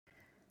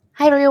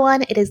Hi,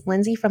 everyone. It is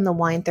Lindsay from the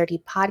Wine 30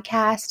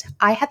 podcast.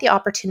 I had the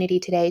opportunity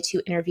today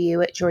to interview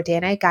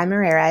Jordana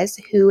Guimarães,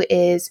 who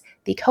is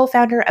the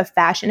co-founder of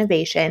Fashion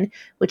Innovation,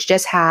 which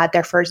just had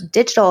their first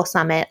digital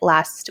summit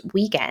last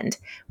weekend,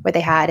 where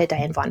they had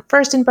Diane von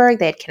Furstenberg,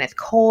 they had Kenneth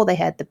Cole, they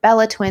had the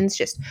Bella twins,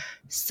 just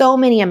so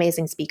many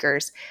amazing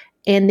speakers.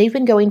 And they've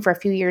been going for a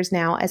few years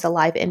now as a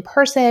live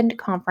in-person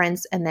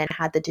conference and then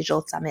had the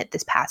digital summit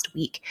this past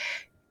week.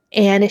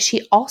 And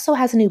she also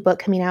has a new book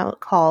coming out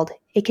called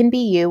It Can Be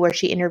You, where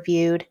she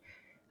interviewed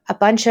a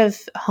bunch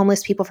of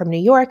homeless people from New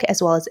York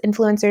as well as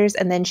influencers.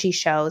 And then she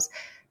shows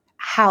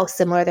how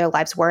similar their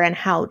lives were and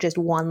how just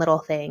one little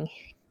thing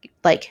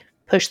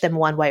pushed them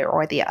one way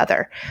or the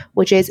other,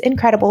 which is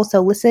incredible.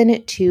 So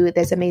listen to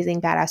this amazing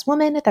badass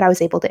woman that I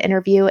was able to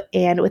interview.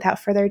 And without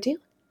further ado,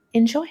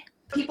 enjoy.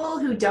 People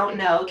who don't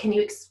know, can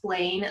you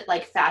explain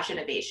Fashion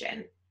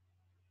Innovation?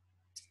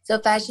 So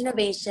Fashion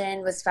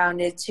Innovation was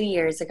founded 2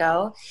 years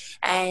ago,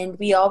 and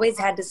we always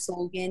had the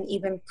slogan,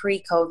 even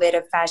pre-COVID,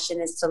 of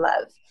fashion is to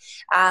love.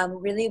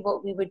 Really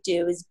what we would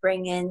do is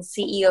bring in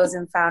CEOs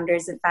and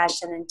founders of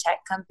fashion and tech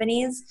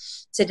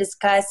companies to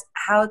discuss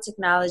how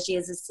technology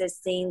is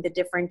assisting the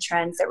different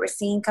trends that we're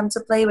seeing come to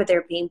play with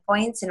their pain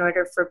points in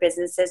order for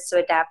businesses to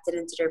adapt it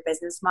into their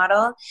business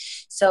model.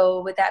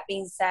 So with that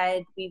being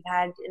said, we've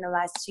had in the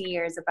last 2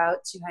 years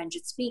about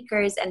 200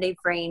 speakers, and they've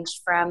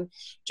ranged from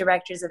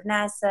directors of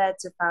NASA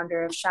to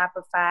founder of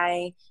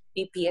Shopify,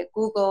 VP at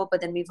Google,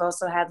 but then we've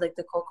also had the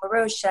Coco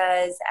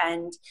Rochas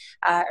and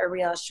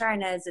Ariel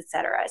Sharnas,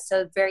 etc.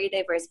 So very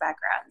diverse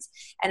backgrounds.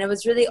 And it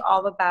was really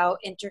all about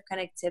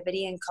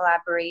interconnectivity and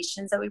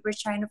collaborations that we were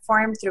trying to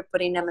form through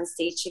putting them on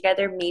stage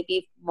together,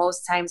 maybe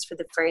most times for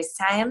the first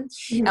time.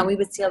 Mm-hmm. And we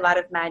would see a lot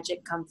of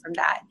magic come from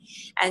that.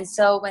 And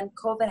so when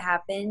COVID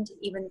happened,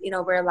 even,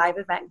 we're a live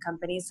event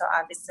company, so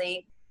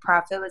obviously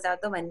profit was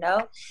out the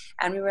window,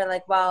 and we were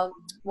like, well,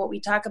 what we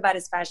talk about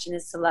is fashion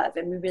is to love,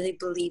 and we really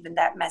believe in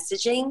that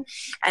messaging.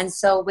 And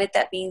so with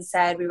that being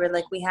said, we were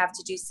like, we have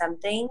to do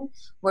something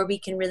where we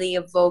can really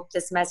evoke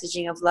this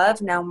messaging of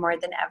love now more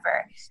than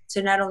ever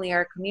to not only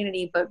our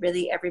community but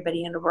really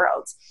everybody in the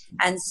world.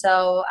 And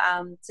so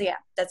yeah,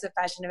 that's what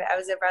Fashion. I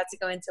was about to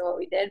go into what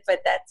we did, but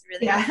that's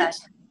really what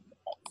fashion.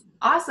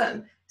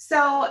 Awesome.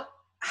 So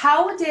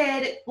how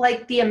did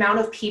the amount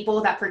of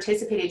people that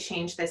participated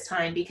change this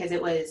time, because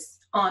it was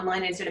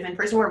online instead of in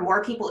person? Were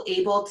more people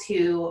able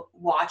to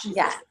watch? And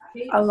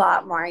a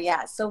lot more.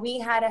 Yeah. So we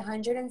had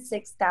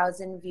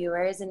 106,000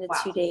 viewers in the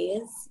 2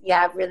 days.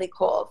 Yeah. Really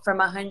cool. From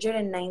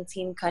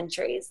 119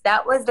 countries.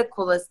 That was the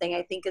coolest thing,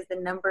 I think, is the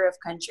number of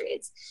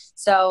countries.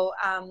 So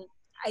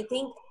I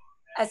think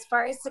as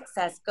far as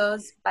success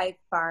goes, by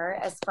far,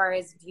 as far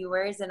as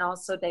viewers and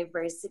also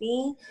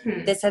diversity,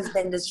 this has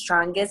been the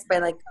strongest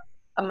by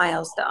a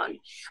milestone.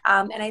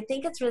 And I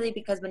think it's really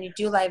because when you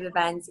do live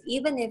events,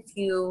 even if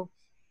you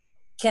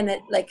can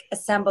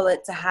assemble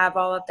it to have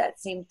all of that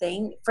same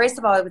thing, first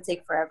of all, it would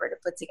take forever to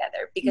put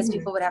together because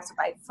people would have to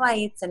buy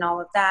flights and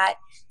all of that.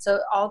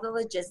 So all the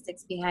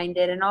logistics behind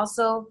it. And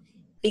also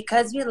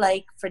because we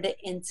for the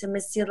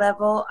intimacy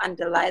level on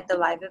the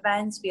live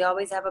events, we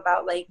always have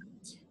about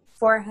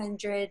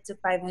 400 to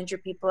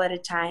 500 people at a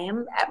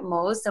time at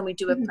most, and we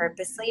do it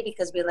purposely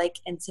because we like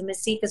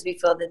intimacy, because we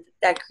feel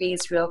that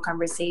creates real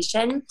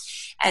conversation.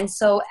 And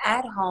so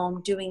at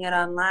home, doing it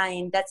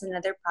online, that's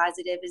another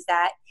positive, is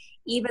that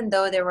even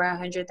though there were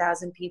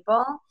 100,000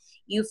 people,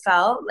 you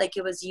felt like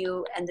it was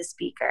you and the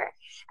speaker,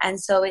 and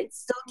so it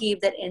still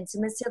gave that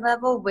intimacy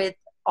level with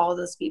all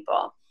those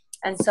people.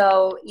 And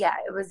so yeah,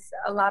 it was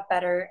a lot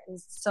better in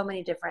so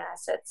many different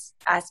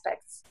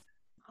aspects.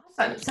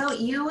 Awesome. So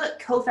you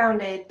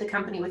co-founded the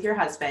company with your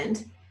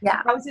husband.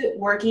 Yeah. How is it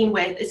working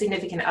with a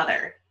significant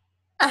other?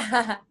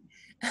 My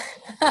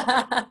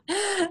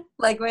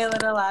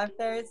little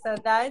laughter. So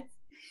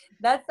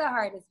that's the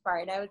hardest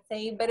part, I would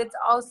say, but it's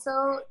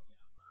also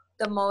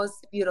the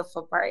most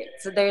beautiful part.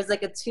 So there's a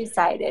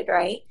two-sided,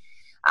 right?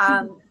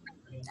 I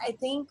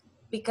think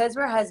because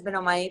we're husband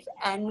and wife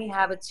and we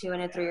have a 2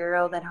 and a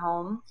 3-year-old at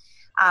home,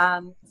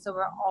 so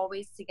we're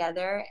always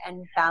together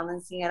and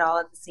balancing it all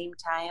at the same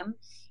time.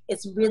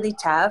 It's really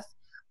tough,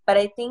 but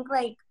I think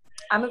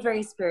I'm a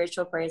very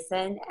spiritual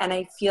person, and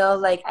I feel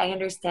like I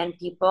understand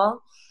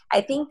people.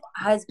 I think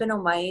husband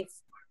and wife,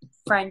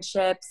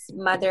 friendships,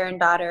 mother and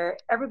daughter,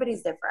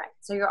 everybody's different.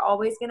 So you're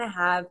always going to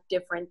have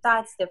different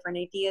thoughts, different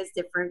ideas,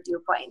 different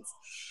viewpoints.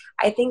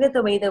 I think that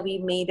the way that we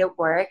made it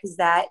work is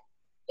that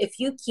if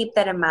you keep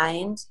that in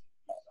mind,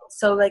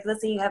 so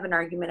let's say you have an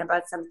argument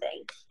about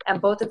something and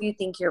both of you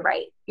think you're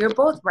right. You're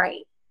both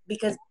right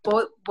because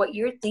both what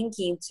you're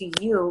thinking to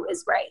you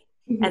is right.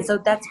 And so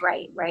that's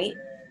right?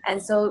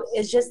 And so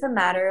it's just a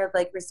matter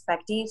of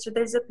respecting each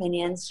other's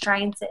opinions,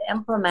 trying to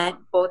implement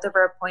both of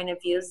our point of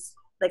views,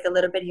 a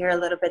little bit here, a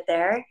little bit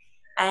there,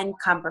 and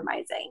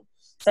compromising.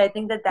 So I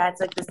think that that's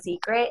the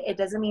secret. It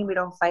doesn't mean we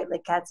don't fight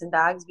like cats and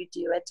dogs. We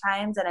do at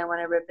times, and I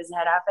want to rip his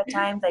head off at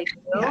times. I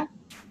do. Yeah.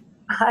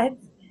 But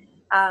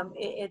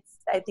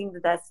I think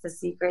that that's the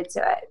secret to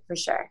it, for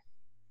sure.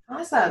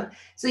 Awesome.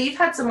 So you've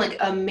had some like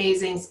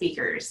amazing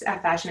speakers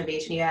at Fashion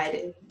Innovation. You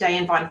had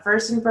Diane von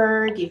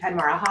Furstenberg, you've had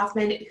Mara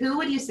Hoffman. Who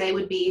would you say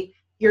would be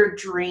your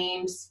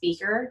dream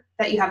speaker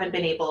that you haven't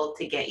been able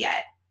to get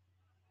yet?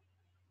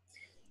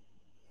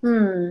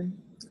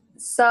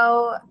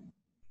 So,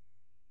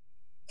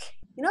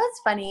 it's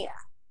funny.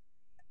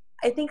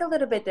 I think a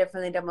little bit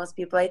differently than most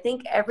people. I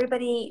think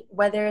everybody,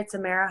 whether it's a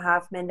Mara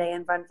Hoffman,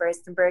 Diane von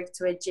Furstenberg,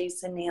 to a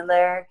Jason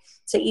Naylor,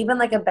 to even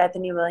like a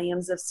Bethany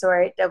Williams of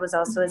sort that was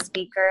also a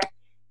speaker,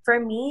 for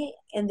me,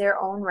 in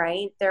their own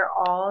right, they're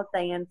all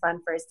Diane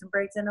von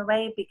Furstenbergs in a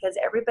way, because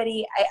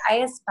everybody, I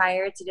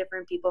aspire to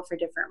different people for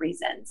different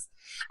reasons.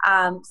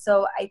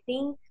 So I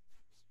think,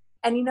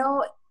 and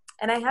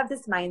and I have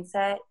this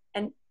mindset,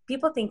 and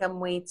people think I'm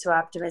way too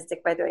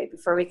optimistic, by the way,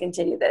 before we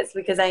continue this,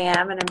 because I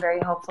am, and I'm very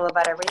hopeful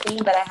about everything.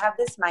 But I have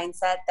this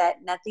mindset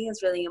that nothing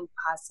is really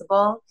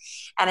impossible.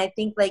 And I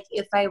think like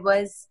if I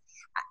was,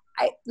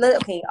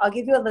 okay, I'll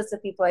give you a list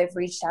of people I've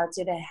reached out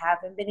to that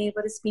haven't been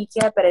able to speak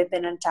yet, but I've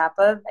been on top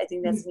of. I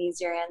think that's an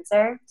easier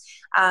answer.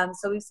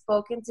 So we've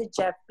spoken to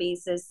Jeff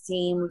Bezos'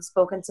 team. We've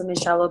spoken to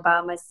Michelle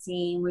Obama's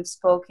team. We've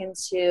spoken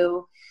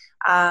to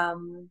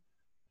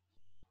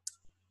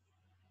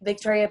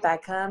Victoria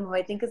Beckham, who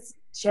I think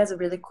she has a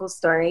really cool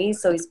story.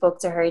 So we spoke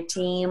to her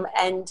team,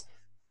 and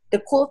the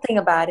cool thing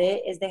about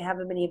it is they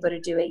haven't been able to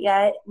do it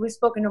yet. We've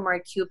spoken to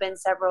Mark Cuban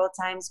several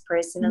times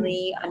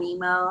personally on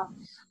email.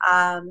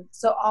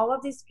 So all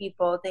of these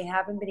people, they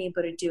haven't been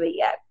able to do it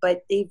yet,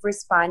 but they've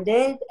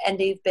responded and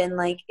they've been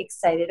like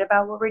excited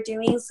about what we're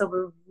doing. So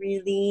we're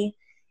really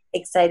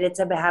excited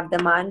to have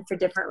them on for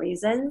different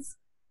reasons.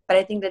 But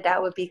I think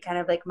that would be kind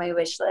of like my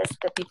wish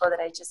list, the people that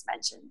I just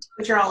mentioned.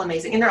 Which are all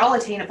amazing, and they're all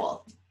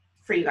attainable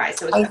for you guys.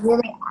 So I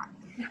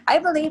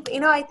believe,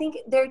 I think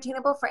they're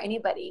attainable for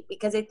anybody,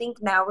 because I think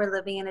now we're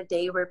living in a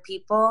day where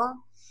people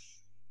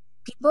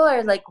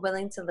are like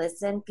willing to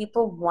listen.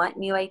 People want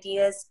new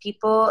ideas.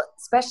 People,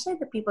 especially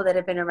the people that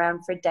have been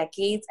around for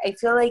decades, I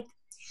feel like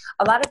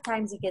a lot of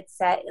times you get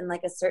set in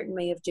like a certain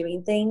way of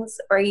doing things,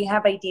 or you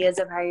have ideas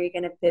of how you're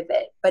going to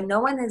pivot, but no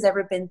one has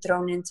ever been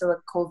thrown into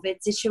a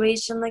COVID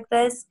situation like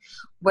this,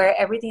 where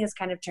everything is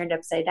kind of turned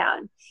upside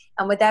down.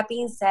 And with that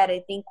being said,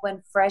 I think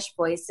when fresh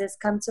voices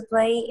come to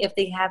play, if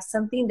they have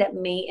something that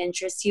may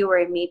interest you, or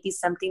it may be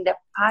something that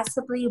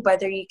possibly,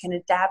 whether you can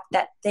adapt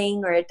that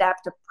thing or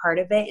adapt a part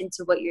of it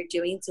into what you're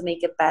doing to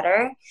make it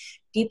better,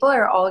 people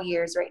are all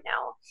ears right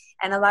now.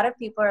 And a lot of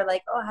people are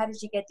like, oh, how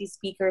did you get these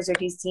speakers or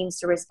these teams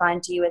to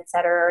respond to you, et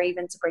cetera, or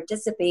even to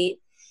participate?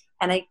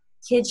 And I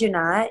kid you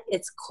not,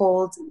 it's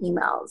cold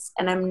emails.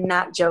 And I'm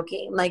not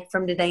joking. Like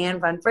from the Diane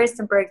von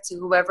Furstenberg to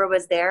whoever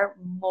was there,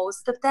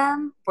 most of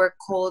them were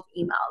cold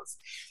emails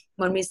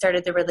when we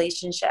started the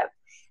relationship.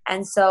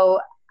 And so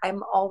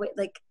I'm always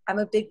like, I'm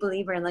a big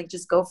believer in like,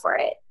 just go for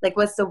it. Like,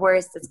 what's the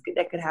worst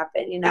that could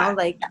happen?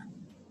 Like,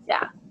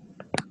 yeah.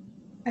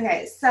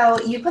 Okay, so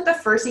you put the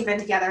first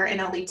event together in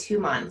only 2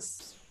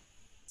 months.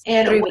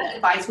 And what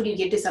advice would you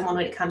give to someone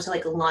when it comes to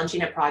like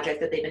launching a project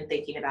that they've been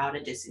thinking about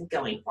and just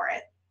going for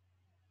it?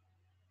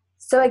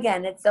 So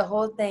again, it's the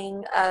whole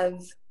thing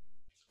of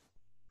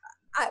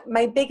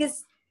my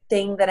biggest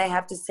thing that I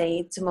have to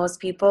say to most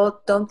people: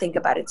 don't think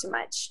about it too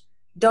much.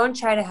 Don't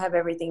try to have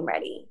everything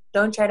ready.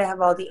 Don't try to have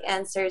all the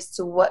answers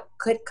to what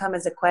could come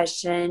as a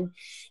question.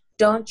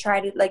 Don't try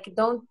to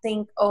don't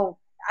think, oh,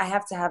 I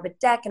have to have a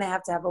deck and I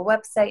have to have a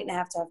website and I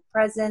have to have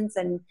presence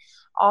and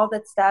all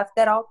that stuff.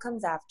 That all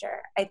comes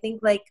after. I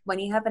think like when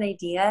you have an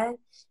idea,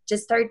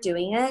 just start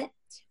doing it,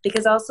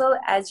 because also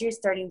as you're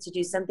starting to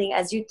do something,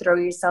 as you throw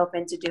yourself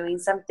into doing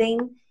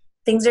something,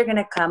 things are going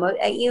to come out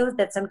at you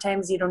that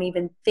sometimes you don't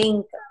even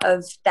think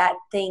of that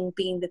thing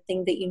being the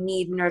thing that you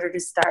need in order to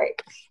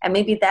start. And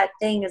maybe that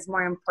thing is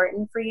more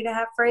important for you to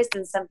have first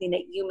than something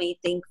that you may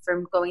think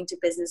from going to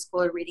business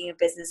school or reading a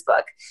business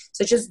book.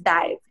 So just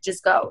dive,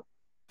 just go.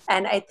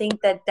 And I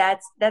think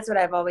that's what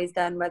I've always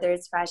done, whether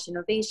it's Fashion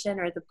Innovation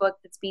or the book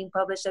that's being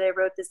published that I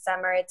wrote this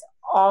summer. It's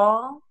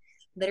all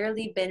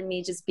literally been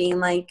me just being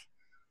like,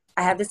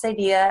 I have this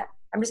idea,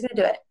 I'm just going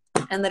to do it.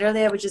 And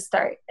literally I would just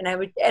start, and I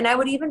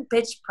would even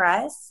pitch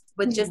press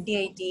with just the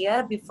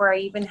idea before I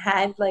even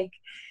had like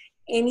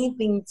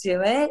anything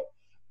to it.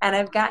 And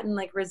I've gotten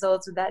like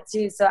results with that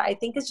too. So I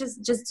think it's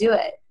just do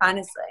it,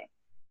 honestly.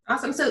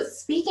 Awesome. So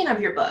speaking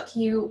of your book,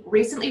 you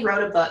recently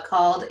wrote a book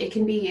called It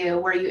Can Be You,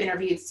 where you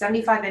interviewed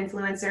 75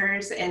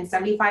 influencers and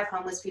 75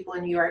 homeless people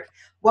in New York.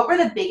 What were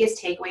the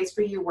biggest takeaways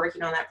for you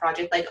working on that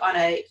project, like on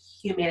a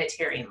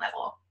humanitarian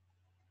level?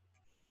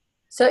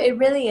 So it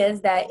really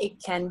is that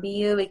it can be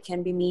you, it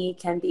can be me,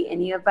 it can be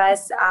any of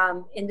us,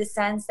 in the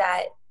sense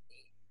that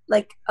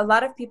like a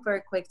lot of people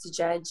are quick to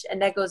judge,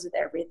 and that goes with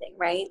everything,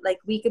 right? Like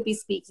we could be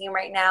speaking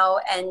right now,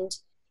 and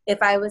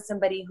if I was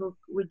somebody who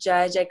would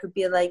judge, I could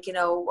be like,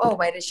 oh,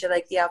 why does she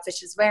like the outfit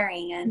she's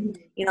wearing? And,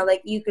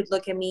 like you could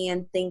look at me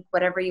and think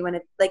whatever you want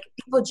to, like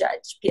people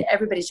judge,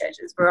 everybody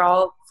judges. We're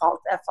all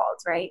at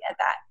fault, right? At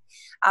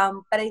that.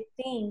 But I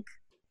think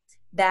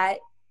that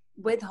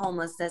with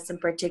homelessness in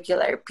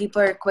particular,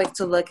 people are quick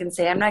to look and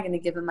say, I'm not going to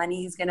give him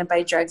money. He's going to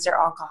buy drugs or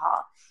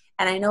alcohol.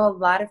 And I know a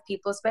lot of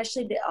people,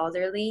 especially the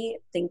elderly,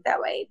 think that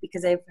way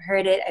because I've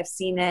heard it, I've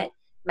seen it,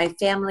 my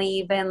family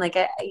even, like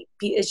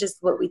it's just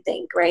what we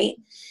think, right?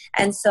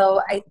 And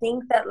so I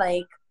think that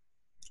like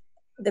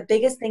the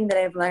biggest thing that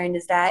I've learned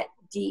is that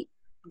the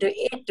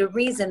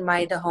reason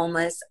why the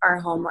homeless are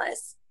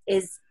homeless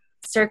is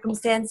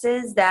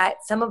circumstances that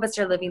some of us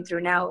are living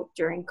through now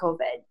during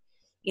COVID.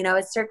 You know,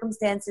 it's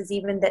circumstances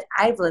even that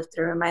I've lived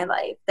through in my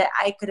life that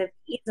I could have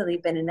easily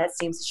been in that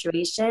same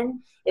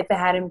situation if it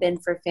hadn't been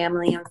for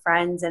family and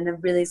friends and a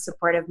really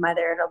supportive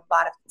mother at a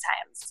lot of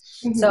times.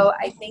 Mm-hmm. So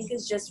I think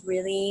it's just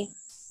really,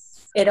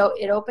 it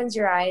opens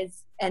your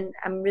eyes. And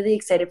I'm really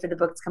excited for the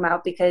book to come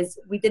out because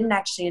we didn't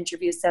actually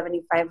interview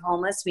 75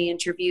 homeless. We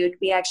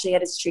actually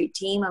had a street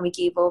team and we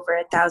gave over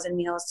 1,000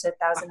 meals to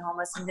 1,000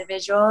 homeless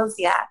individuals.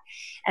 Yeah.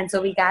 And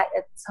so we got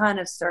a ton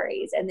of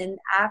stories. And then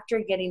after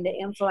getting the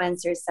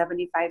influencers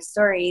 75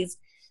 stories,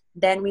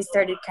 then we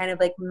started kind of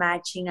like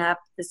matching up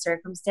the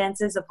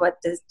circumstances of what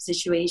the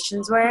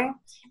situations were.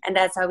 And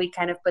that's how we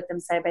kind of put them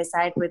side by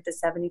side with the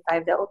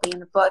 75 that will be in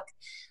the book.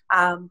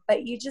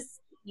 But you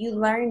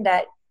learn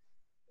that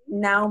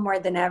now more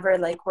than ever,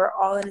 like we're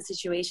all in a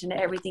situation that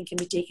everything can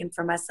be taken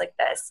from us like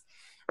this.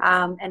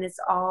 And it's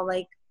all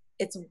like,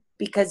 it's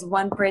because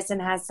one person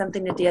has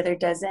something that the other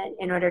doesn't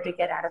in order to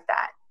get out of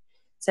that.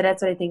 So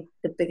that's what I think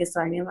the biggest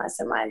learning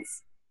lesson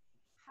was.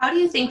 How do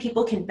you think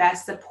people can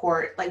best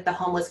support like the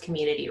homeless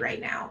community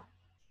right now?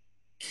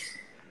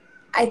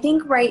 I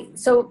think,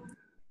 so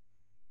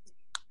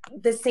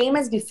the same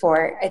as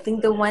before, I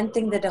think the one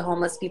thing that the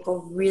homeless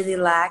people really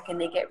lack and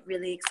they get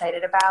really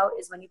excited about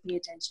is when you pay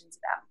attention to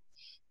them.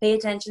 Pay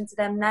attention to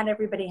them. Not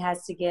everybody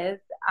has to give,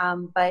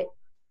 but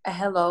a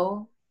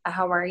hello, a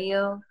how are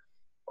you,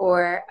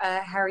 or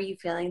how are you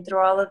feeling through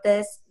all of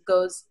this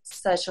goes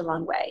such a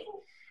long way.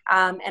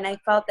 And I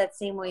felt that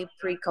same way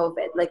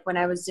pre-COVID. Like when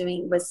I was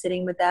sitting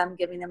with them,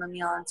 giving them a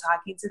meal and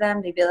talking to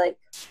them, they'd be like,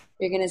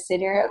 you're going to sit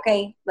here?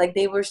 Okay. Like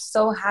they were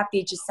so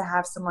happy just to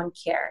have someone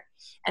care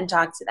and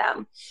talk to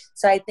them.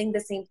 So I think the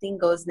same thing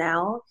goes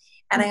now.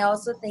 And I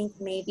also think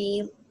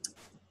maybe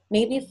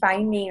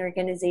finding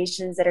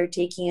organizations that are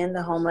taking in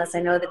the homeless.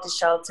 I know that the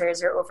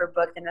shelters are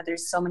overbooked. I know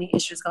there's so many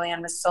issues going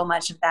on with so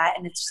much of that,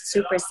 and it's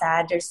super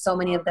sad. There's so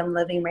many of them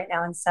living right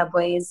now in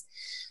subways.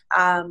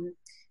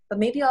 But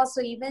maybe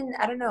also even,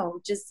 I don't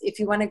know, just if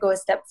you want to go a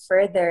step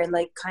further,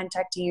 like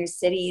contacting your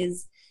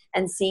cities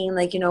and seeing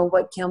like,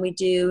 what can we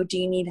do? Do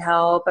you need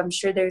help? I'm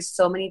sure there's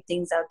so many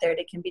things out there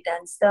that can be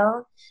done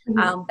still.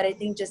 Mm-hmm. But I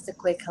think just a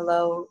quick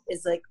hello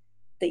is like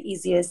the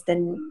easiest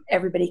and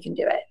everybody can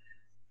do it.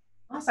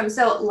 Awesome.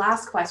 So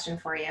last question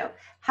for you.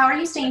 How are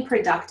you staying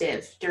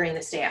productive during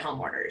the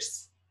stay-at-home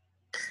orders?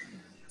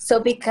 So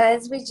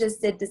because we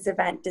just did this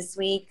event this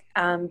week,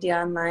 the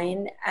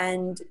online,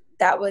 and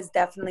that was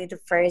definitely the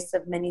first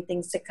of many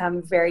things to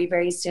come very,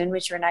 very soon,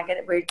 which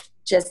we're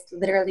just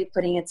literally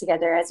putting it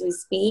together as we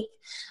speak.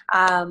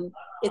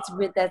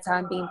 That's how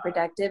I'm being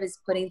productive, is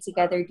putting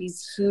together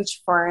these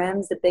huge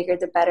forums, the bigger,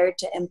 the better,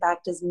 to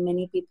impact as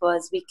many people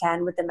as we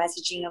can with the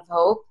messaging of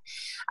hope.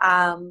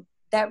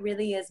 That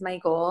really is my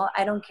goal.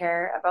 I don't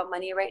care about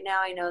money right now.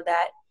 I know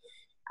that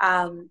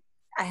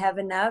I have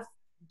enough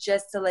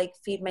just to like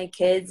feed my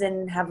kids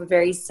and have a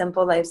very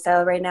simple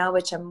lifestyle right now,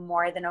 which I'm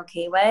more than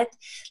okay with.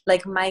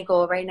 Like my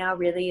goal right now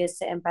really is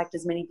to impact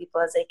as many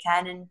people as I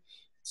can and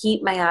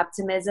keep my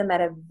optimism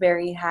at a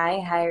very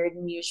higher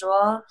than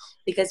usual,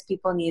 because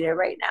people need it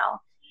right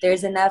now.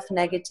 There's enough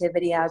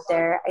negativity out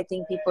there. I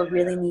think people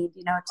really need,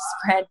 to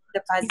spread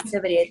the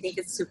positivity. I think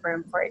it's super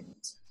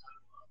important.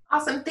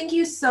 Awesome. Thank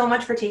you so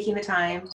much for taking the time.